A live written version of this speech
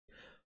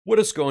What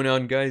is going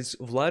on, guys?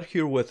 Vlad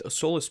here with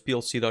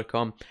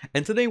solusplc.com,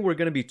 and today we're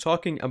going to be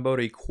talking about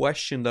a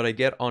question that I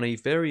get on a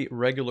very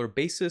regular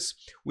basis,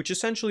 which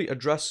essentially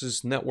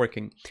addresses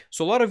networking.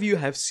 So a lot of you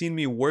have seen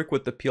me work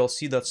with the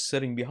PLC that's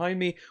sitting behind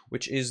me,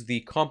 which is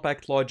the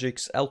Compact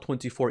Logic's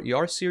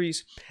L24ER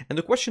series, and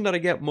the question that I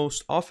get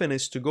most often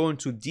is to go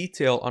into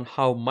detail on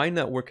how my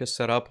network is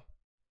set up,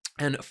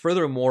 and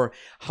furthermore,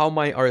 how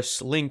my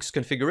RSLinx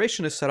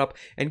configuration is set up,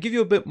 and give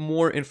you a bit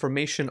more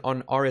information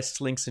on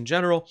RSLinx in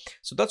general.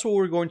 So that's what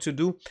we're going to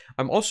do.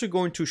 I'm also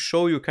going to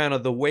show you kind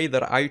of the way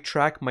that I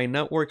track my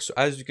network. So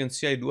as you can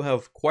see, I do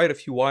have quite a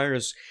few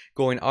wires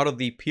going out of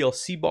the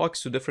PLC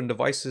box to different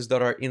devices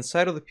that are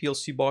inside of the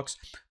PLC box,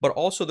 but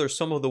also there's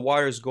some of the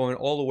wires going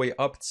all the way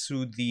up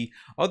to the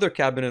other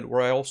cabinet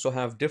where I also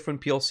have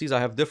different PLCs, I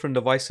have different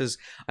devices,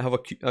 I have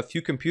a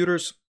few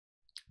computers.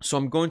 So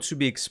I'm going to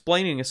be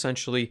explaining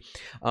essentially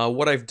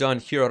what I've done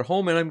here at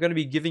home, and I'm going to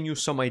be giving you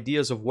some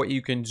ideas of what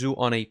you can do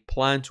on a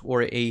plant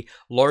or a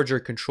larger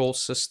control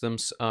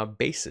systems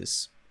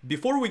basis.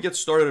 Before we get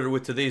started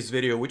with today's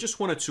video, we just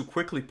wanted to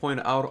quickly point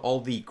out all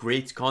the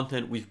great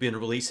content we've been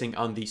releasing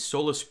on the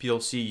Solus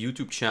PLC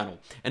YouTube channel.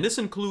 And this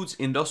includes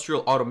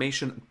industrial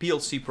automation,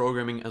 PLC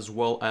programming, as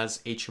well as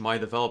HMI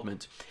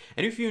development.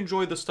 And if you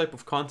enjoy this type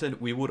of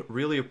content, we would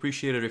really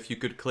appreciate it if you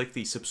could click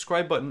the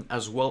subscribe button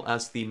as well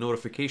as the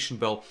notification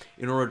bell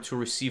in order to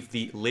receive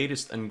the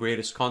latest and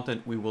greatest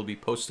content we will be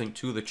posting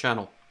to the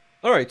channel.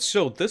 Alright,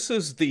 so this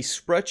is the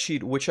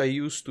spreadsheet which I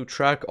use to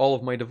track all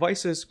of my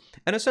devices,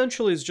 and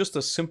essentially it's just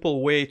a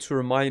simple way to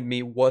remind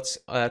me what's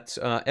at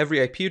every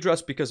IP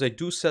address, because I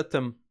do set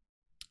them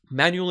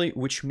manually,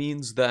 which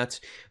means that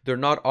they're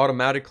not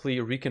automatically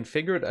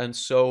reconfigured, and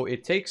so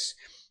it takes,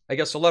 I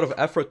guess, a lot of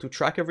effort to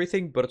track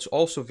everything, but it's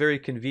also very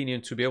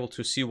convenient to be able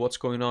to see what's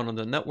going on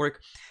the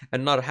network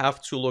and not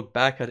have to look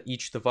back at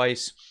each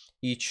device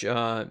each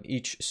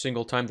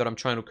single time that I'm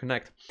trying to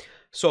connect.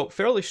 So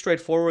fairly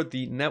straightforward.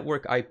 The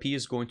network IP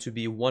is going to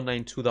be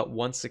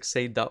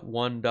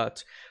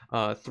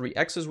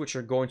 192.168.1.3x's, which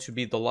are going to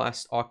be the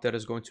last octet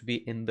is going to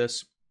be in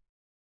this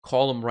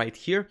column right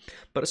here.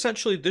 But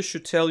essentially this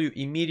should tell you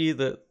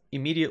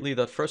immediately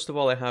that first of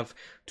all I have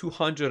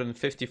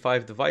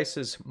 255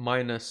 devices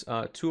minus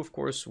 2, of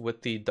course,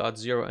 with the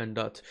 .0 and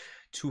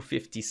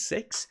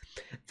 .256.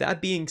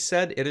 That being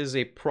said, it is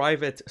a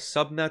private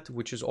subnet,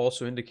 which is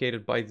also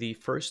indicated by the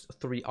first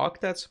 3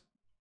 octets.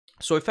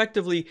 So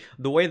effectively,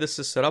 the way this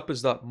is set up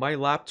is that my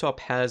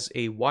laptop has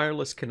a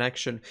wireless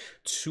connection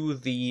to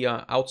the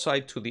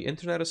outside, to the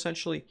internet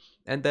essentially,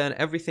 and then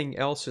everything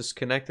else is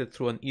connected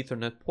through an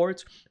Ethernet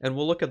port, and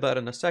we'll look at that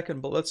in a second.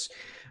 But let's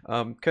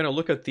kind of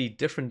look at the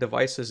different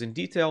devices in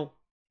detail.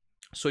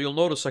 So you'll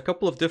notice a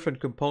couple of different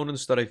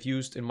components that I've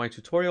used in my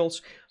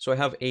tutorials. So I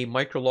have a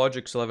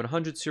Micrologix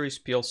 1100 series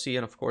PLC,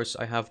 and of course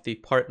I have the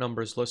part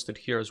numbers listed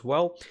here as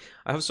well.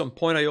 I have some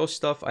Point.io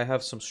stuff, I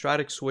have some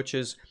static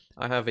switches,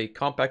 I have a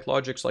Compact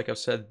Logix. Like I've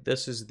said,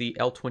 this is the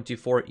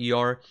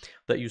L24ER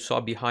that you saw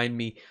behind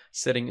me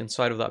sitting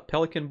inside of that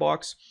Pelican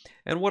box.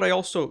 And what I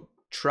also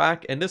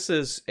track, and this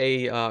is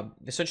a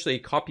essentially a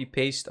copy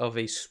paste of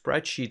a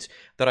spreadsheet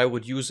that I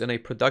would use in a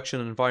production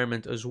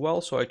environment as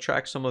well. So I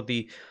track some of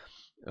the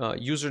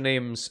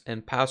usernames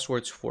and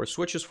passwords for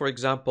switches, for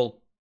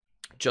example,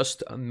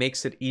 just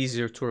makes it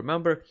easier to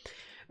remember.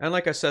 And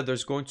like I said,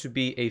 there's going to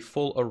be a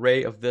full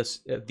array of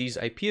these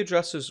IP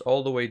addresses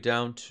all the way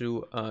down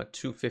to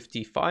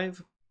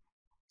 255,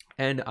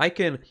 and I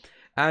can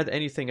add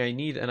anything I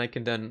need, and I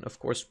can then of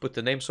course put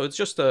the name. So it's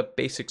just a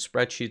basic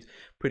spreadsheet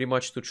pretty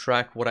much to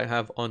track what I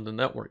have on the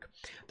network.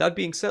 That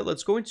being said,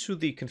 let's go into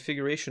the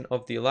configuration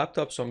of the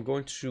laptop. So I'm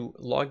going to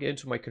log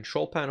into my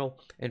control panel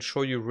and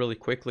show you really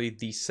quickly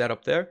the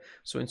setup there.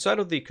 So inside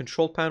of the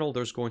control panel,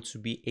 there's going to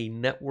be a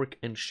network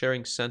and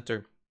sharing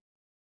center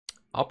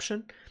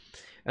option.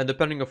 And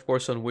depending, of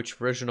course, on which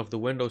version of the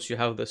Windows you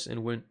have this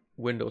in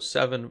Windows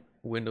 7,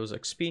 Windows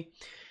XP.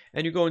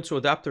 And you go into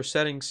adapter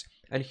settings,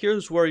 and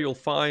here's where you'll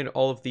find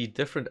all of the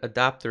different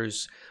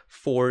adapters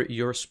for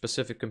your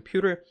specific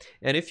computer.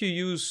 And if you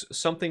use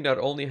something that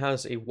only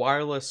has a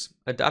wireless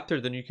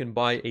adapter, then you can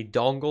buy a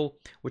dongle,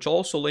 which I'll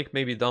also link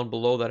maybe down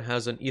below, that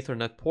has an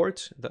Ethernet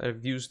port that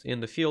I've used in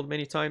the field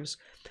many times.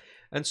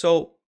 And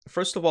so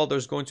first of all,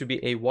 there's going to be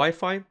a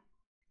Wi-Fi.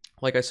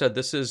 Like I said,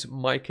 this is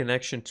my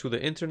connection to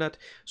the internet,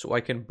 so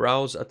I can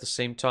browse at the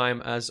same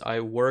time as I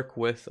work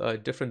with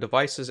different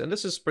devices. And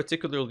this is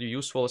particularly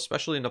useful,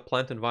 especially in a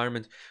plant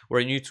environment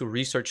where you need to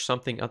research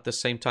something at the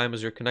same time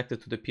as you're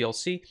connected to the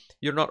PLC.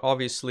 You're not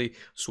obviously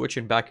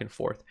switching back and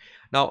forth.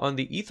 Now, on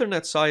the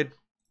Ethernet side,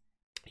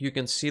 you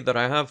can see that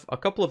I have a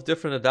couple of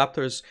different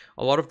adapters.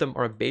 A lot of them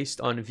are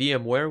based on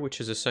VMware, which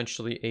is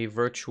essentially a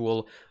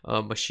virtual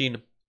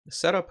machine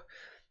setup.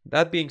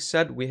 That being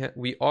said,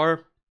 we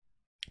are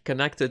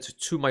connected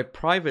to my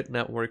private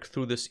network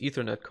through this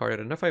Ethernet card.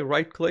 And if I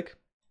right click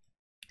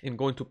and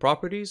go into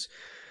properties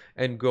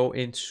and go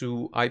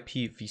into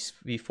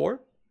IPv4,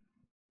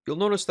 you'll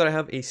notice that I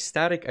have a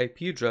static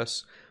IP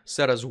address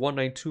set as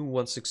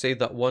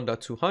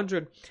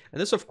 192.168.1.200,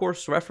 and this of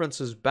course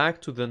references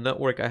back to the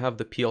network I have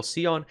the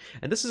PLC on.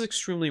 And this is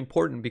extremely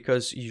important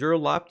because your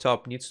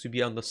laptop needs to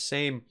be on the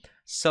same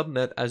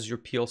subnet as your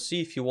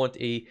PLC if you want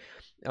a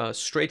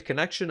straight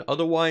connection.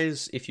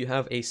 Otherwise, if you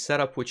have a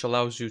setup which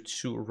allows you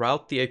to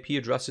route the IP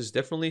addresses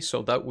differently,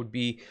 so that would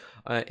be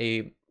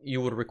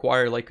you would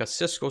require like a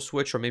Cisco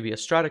switch or maybe a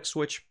Stratix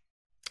switch.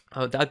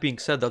 That being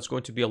said, that's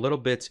going to be a little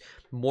bit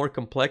more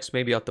complex,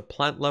 maybe at the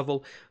plant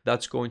level,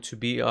 that's going to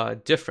be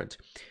different.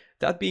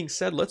 That being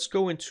said, let's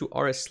go into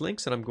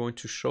RSLinx, and I'm going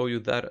to show you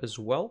that as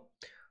well.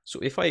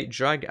 So if I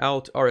drag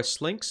out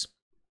RSLinx,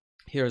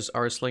 here's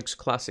RSLinx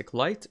Classic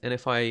Lite, and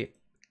if I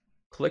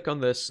click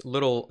on this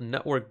little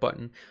network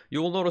button,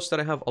 you will notice that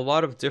I have a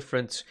lot of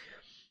different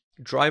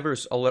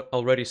drivers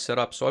already set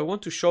up. So I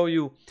want to show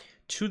you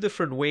two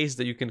different ways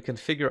that you can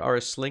configure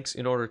RSLinx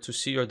in order to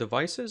see your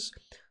devices.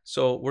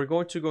 So we're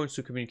going to go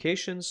into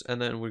communications,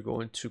 and then we're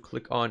going to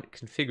click on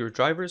configure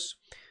drivers.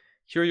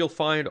 Here you'll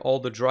find all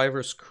the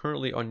drivers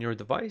currently on your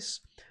device.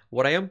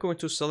 What I am going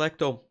to select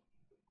though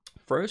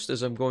first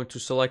is I'm going to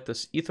select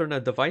this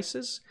EtherNet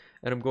devices,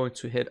 and I'm going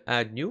to hit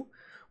add new.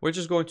 We're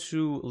just going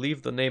to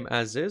leave the name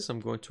as is. I'm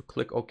going to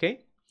click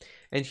OK.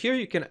 And here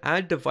you can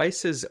add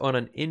devices on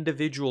an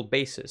individual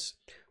basis.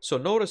 So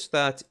notice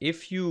that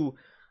if you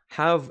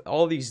have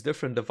all these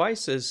different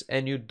devices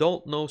and you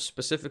don't know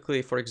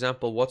specifically, for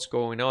example, what's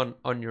going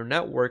on your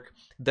network,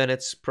 then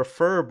it's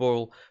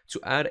preferable to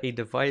add a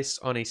device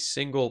on a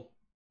single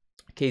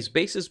case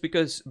basis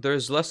because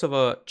there's less of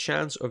a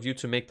chance of you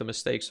to make the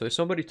mistake. So if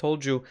somebody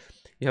told you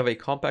you have a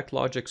compact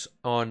logics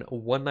on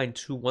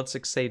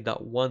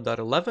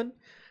 192.168.1.11,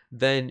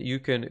 then you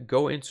can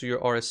go into your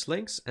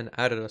RSLinx and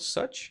add it as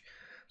such.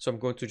 So I'm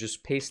going to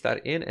just paste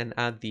that in and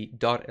add the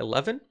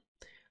 .11.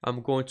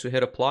 I'm going to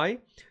hit apply.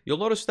 You'll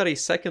notice that a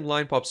second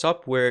line pops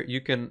up where you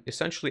can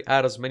essentially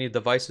add as many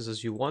devices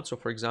as you want. So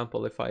for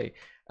example, if I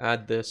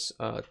add this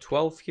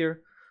 12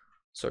 here,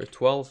 sorry,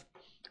 12,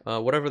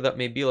 whatever that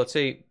may be, let's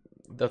say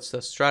that's the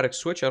Stratix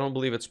switch. I don't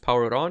believe it's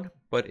powered on,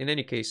 but in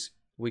any case,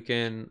 we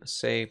can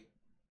say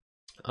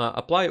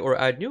apply or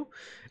add new.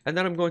 And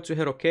then I'm going to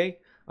hit OK.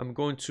 I'm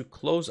going to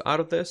close out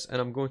of this, and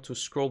I'm going to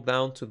scroll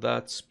down to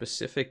that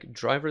specific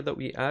driver that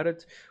we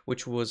added,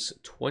 which was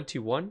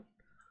 21.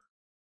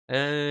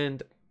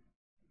 And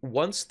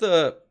once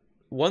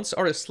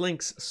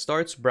RSLinx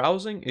starts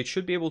browsing, it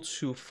should be able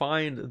to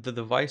find the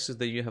devices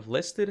that you have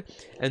listed,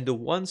 and the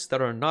ones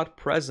that are not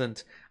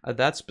present at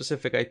that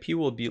specific IP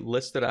will be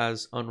listed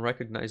as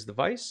unrecognized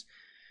device.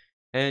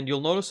 And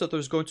you'll notice that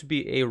there's going to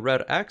be a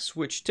red X,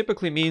 which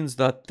typically means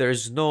that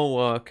there's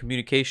no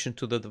communication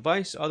to the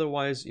device.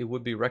 Otherwise, it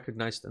would be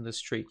recognized in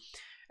this tree.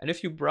 And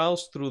if you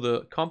browse through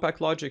the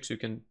compact logics, you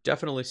can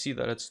definitely see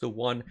that it's the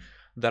one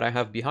that I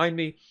have behind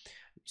me,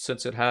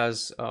 since it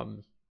has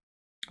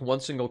one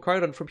single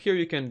card. And from here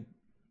you can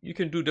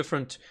do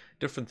different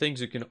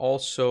things. You can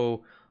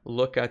also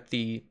look at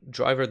the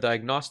driver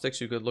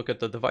diagnostics. You could look at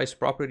the device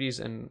properties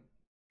and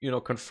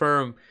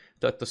confirm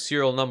that the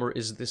serial number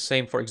is the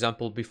same, for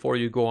example, before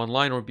you go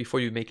online or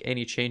before you make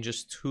any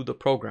changes to the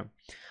program.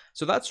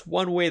 So that's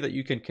one way that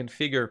you can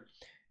configure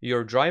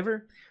your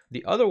driver.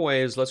 The other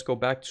way is, let's go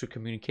back to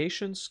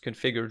communications,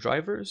 configure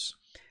drivers,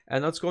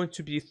 and that's going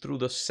to be through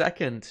the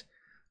second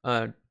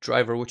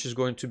driver, which is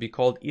going to be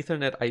called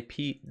Ethernet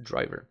IP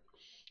driver.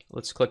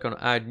 Let's click on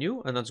add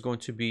new, and that's going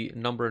to be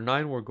number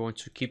 9. We're going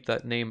to keep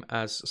that name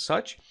as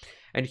such.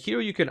 And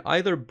here you can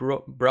either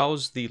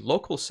browse the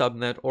local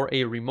subnet or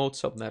a remote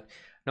subnet.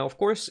 Now, of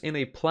course, in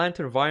a plant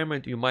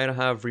environment, you might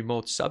have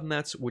remote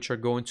subnets, which are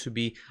going to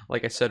be,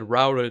 like I said,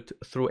 routed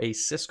through a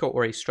Cisco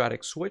or a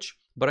Stratix switch.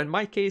 But in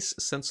my case,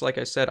 since, like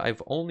I said,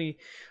 I've only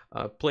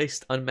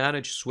placed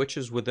unmanaged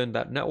switches within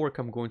that network,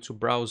 I'm going to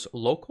browse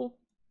local.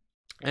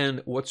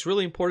 And what's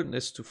really important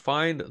is to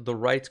find the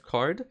right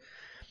card.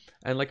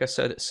 And like I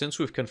said, since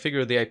we've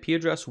configured the IP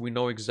address, we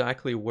know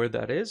exactly where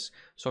that is.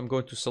 So I'm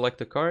going to select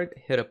the card,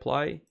 hit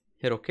apply,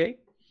 hit OK.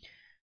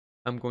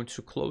 I'm going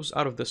to close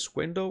out of this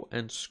window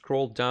and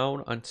scroll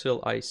down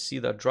until I see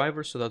that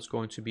driver. So that's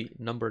going to be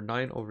number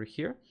 9 over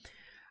here.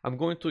 I'm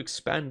going to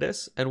expand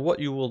this. And what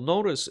you will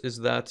notice is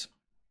that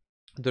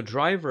the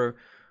driver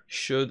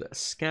should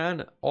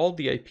scan all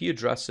the IP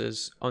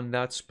addresses on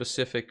that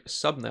specific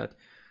subnet.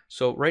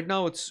 So right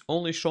now it's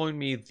only showing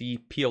me the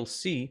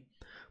PLC,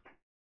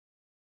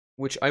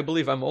 which I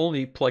believe I'm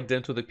only plugged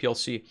into the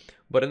PLC.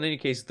 But in any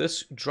case,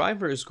 this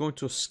driver is going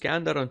to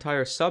scan that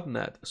entire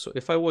subnet. So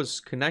if I was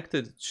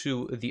connected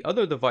to the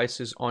other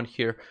devices on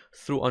here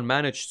through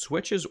unmanaged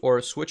switches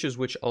or switches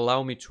which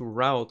allow me to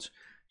route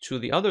to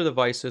the other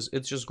devices,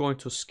 it's just going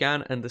to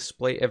scan and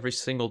display every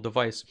single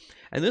device.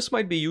 And this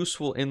might be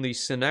useful in the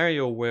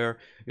scenario where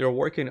you're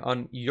working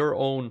on your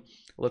own,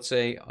 let's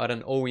say at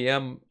an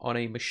OEM on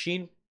a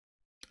machine,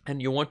 and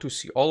you want to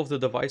see all of the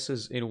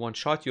devices in one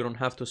shot. You don't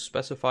have to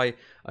specify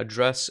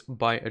address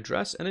by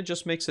address, and it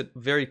just makes it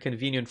very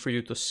convenient for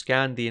you to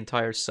scan the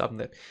entire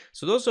subnet.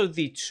 So those are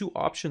the two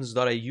options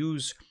that I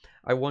use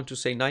I want to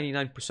say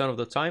 99% of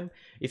the time.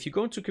 If you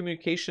go into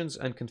communications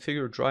and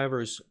configure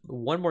drivers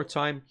one more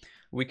time,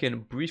 we can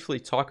briefly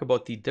talk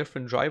about the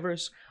different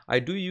drivers. I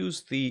do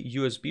use the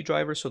USB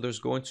driver, so there's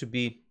going to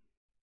be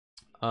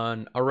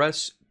an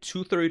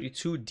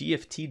RS-232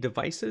 DFT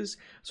devices.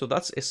 So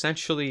that's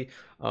essentially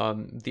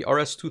the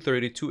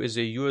RS-232 is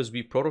a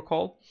USB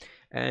protocol,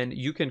 and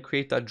you can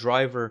create that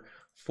driver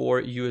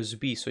for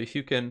USB. So if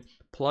you can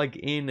plug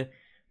in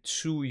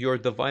to your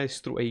device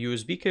through a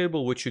USB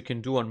cable, which you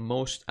can do on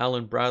most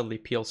Allen Bradley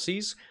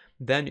PLCs,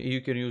 then you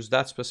can use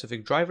that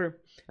specific driver.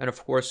 And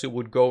of course, it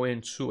would go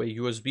into a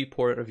USB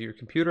port of your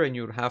computer, and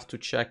you would have to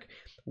check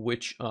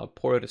which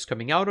port it's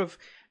coming out of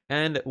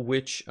and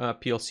which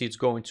PLC it's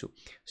going to.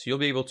 So you'll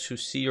be able to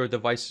see your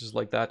devices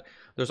like that.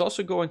 There's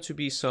also going to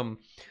be some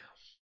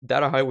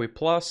Data Highway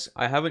Plus.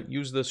 I haven't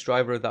used this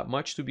driver that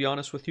much, to be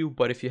honest with you,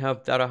 but if you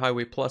have Data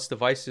Highway Plus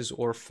devices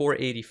or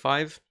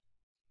 485,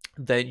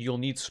 then you'll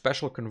need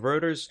special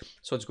converters.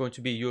 So it's going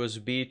to be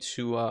USB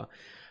to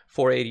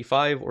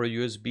 485 or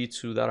USB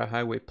to Data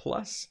Highway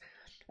Plus.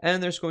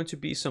 And there's going to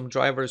be some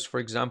drivers, for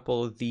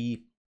example,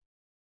 the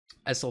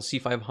SLC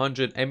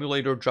 500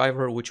 emulator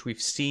driver, which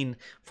we've seen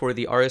for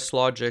the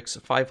RSLogix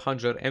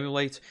 500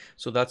 emulate.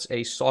 So that's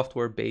a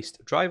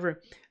software-based driver.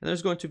 And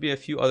there's going to be a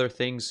few other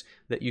things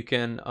that you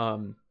can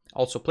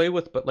also play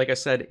with. But like I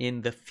said,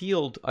 in the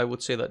field, I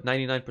would say that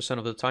 99%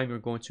 of the time you're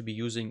going to be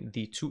using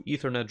the 2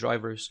 Ethernet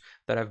drivers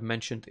that I've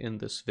mentioned in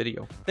this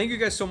video. Thank you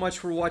guys so much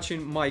for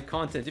watching my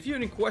content. If you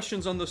have any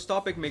questions on this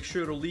topic, make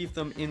sure to leave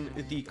them in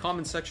the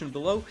comment section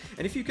below.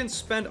 And if you can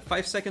spend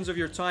 5 seconds of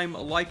your time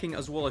liking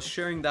as well as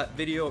sharing that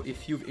video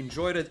if you've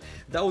enjoyed it,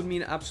 that would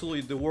mean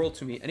absolutely the world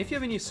to me. And if you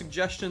have any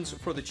suggestions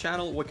for the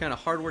channel, what kind of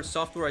hardware,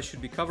 software I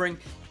should be covering,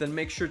 then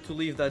make sure to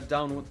leave that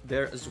down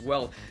there as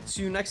well.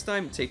 See you next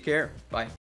time. Take care. Bye.